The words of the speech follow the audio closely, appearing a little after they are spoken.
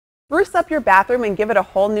Spruce up your bathroom and give it a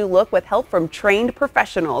whole new look with help from trained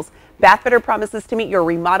professionals. Bathfitter promises to meet your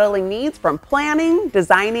remodeling needs from planning,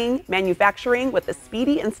 designing, manufacturing with a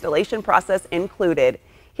speedy installation process included.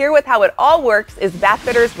 Here with how it all works is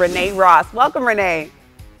Bathfitter's Renee Ross. Welcome, Renee.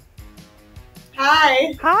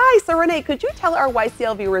 Hi. Hi. So, Renee, could you tell our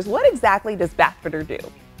YCL viewers what exactly does Bathfitter do?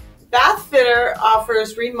 Bathfitter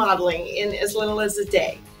offers remodeling in as little as a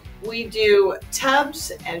day. We do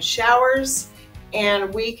tubs and showers,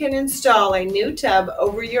 and we can install a new tub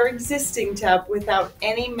over your existing tub without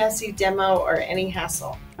any messy demo or any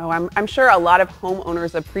hassle. Oh, I'm sure a lot of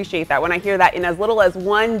homeowners appreciate that. When I hear that in as little as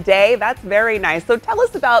one day, that's very nice. So tell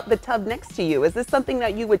us about the tub next to you. Is this something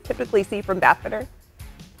that you would typically see from Bathfitter?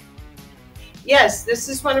 Yes, this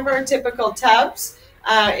is one of our typical tubs.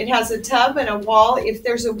 It has a tub and a wall. If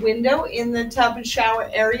there's a window in the tub and shower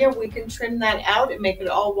area, we can trim that out and make it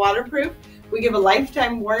all waterproof. We give a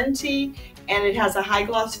lifetime warranty, and it has a high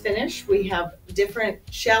gloss finish. We have different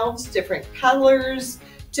shelves, different colors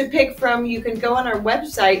to pick from. You can go on our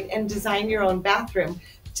website and design your own bathroom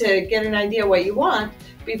to get an idea what you want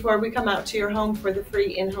before we come out to your home for the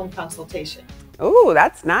free in-home consultation. Oh,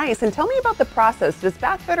 that's nice. And tell me about the process. Does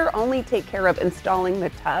Bathfitter only take care of installing the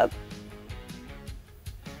tub?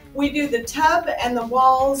 We do the tub and the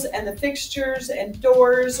walls and the fixtures and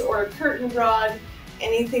doors or a curtain rod,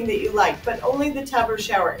 anything that you like, but only the tub or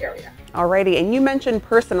shower area. Alrighty, and you mentioned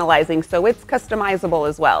personalizing, so it's customizable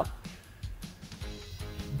as well.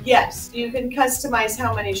 Yes, you can customize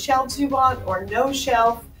how many shelves you want or no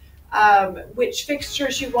shelf, which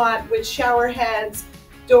fixtures you want, which shower heads,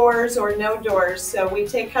 doors or no doors. So we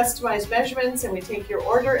take customized measurements and we take your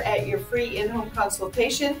order at your free in-home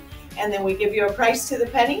consultation, and then we give you a price to the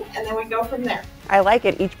penny, and then we go from there. I like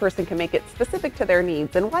it. Each person can make it specific to their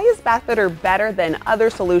needs. And why is Bathfitter better than other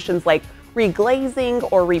solutions like reglazing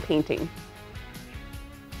or repainting?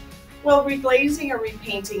 Well, reglazing or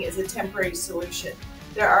repainting is a temporary solution.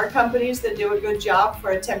 There are companies that do a good job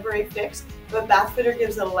for a temporary fix, but Bathfitter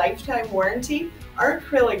gives a lifetime warranty. Our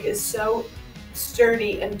acrylic is so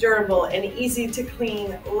sturdy and durable and easy to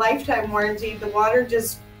clean. Lifetime warranty. The water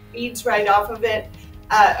just feeds right off of it.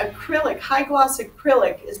 Acrylic, high gloss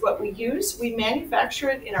acrylic is what we use. We manufacture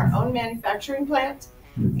it in our own manufacturing plant,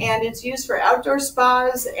 and it's used for outdoor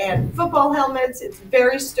spas and football helmets. It's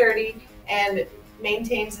very sturdy and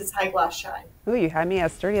maintains its high gloss shine. Ooh, you had me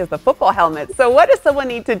as sturdy as the football helmet. So what does someone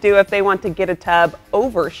need to do if they want to get a tub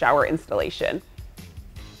over shower installation?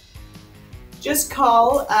 Just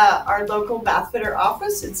call our local Bathfitter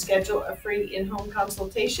office and schedule a free in-home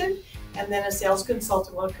consultation, and then a sales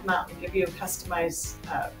consultant will come out and give you a customized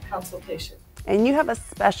consultation. And you have a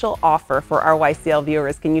special offer for our YCL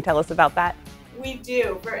viewers. Can you tell us about that? We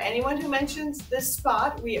do. For anyone who mentions this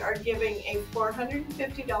spot, we are giving a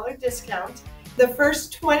 $450 discount. The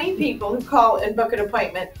first 20 people who call and book an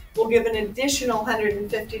appointment will give an additional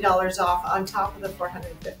 $150 off on top of the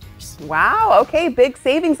 $450. Wow, okay, big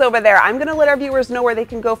savings over there. I'm going to let our viewers know where they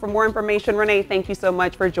can go for more information. Renee, thank you so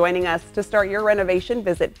much for joining us. To start your renovation,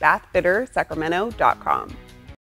 visit bathfittersacramento.com.